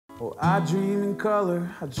Oh, I dream in color,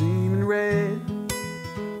 I dream in red.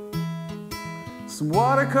 Some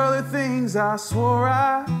watercolor things I swore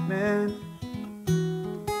I meant.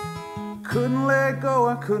 Couldn't let go,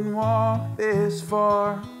 I couldn't walk this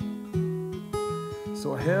far.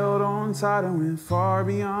 So I held on tight and went far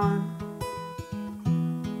beyond.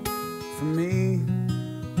 For me,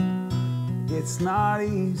 it's not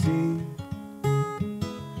easy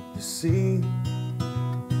to see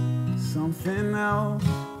something else.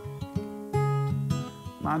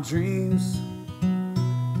 My dreams,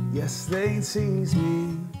 yes, they tease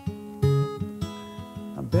me.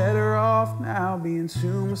 I'm better off now being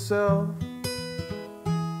to myself.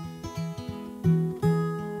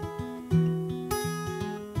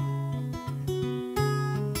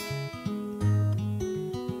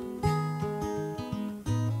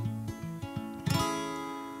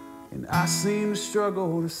 And I seem to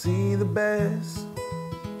struggle to see the best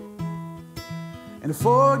and to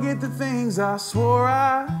forget the things I swore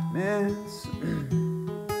I meant.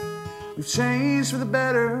 We've changed for the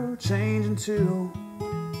better, we're changing too.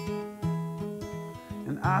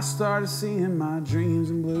 And I started seeing my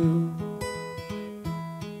dreams in blue.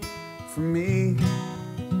 For me,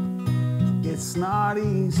 it's not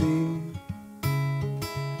easy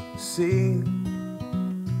to see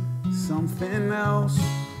something else.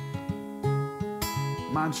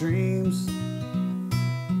 My dreams,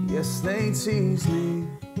 yes, they tease me.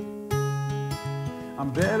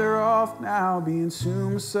 I'm better off now being to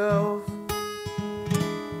myself.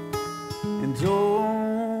 And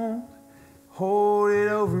don't hold it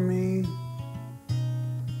over me,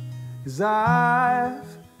 'cause I've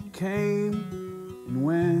came and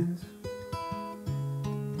went.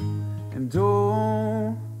 And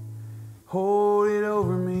don't hold it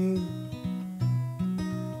over me,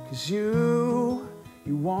 'cause you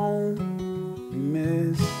won't be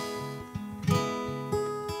missed.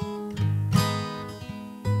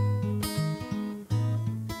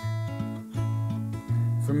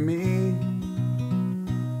 For me,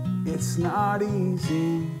 it's not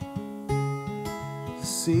easy to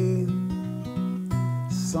see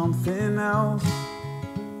something else.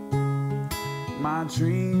 My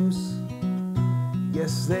dreams,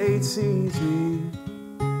 yes, they tease me.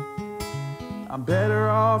 I'm better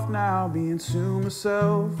off now being to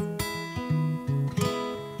myself.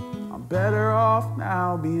 I'm better off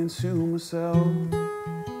now being to myself.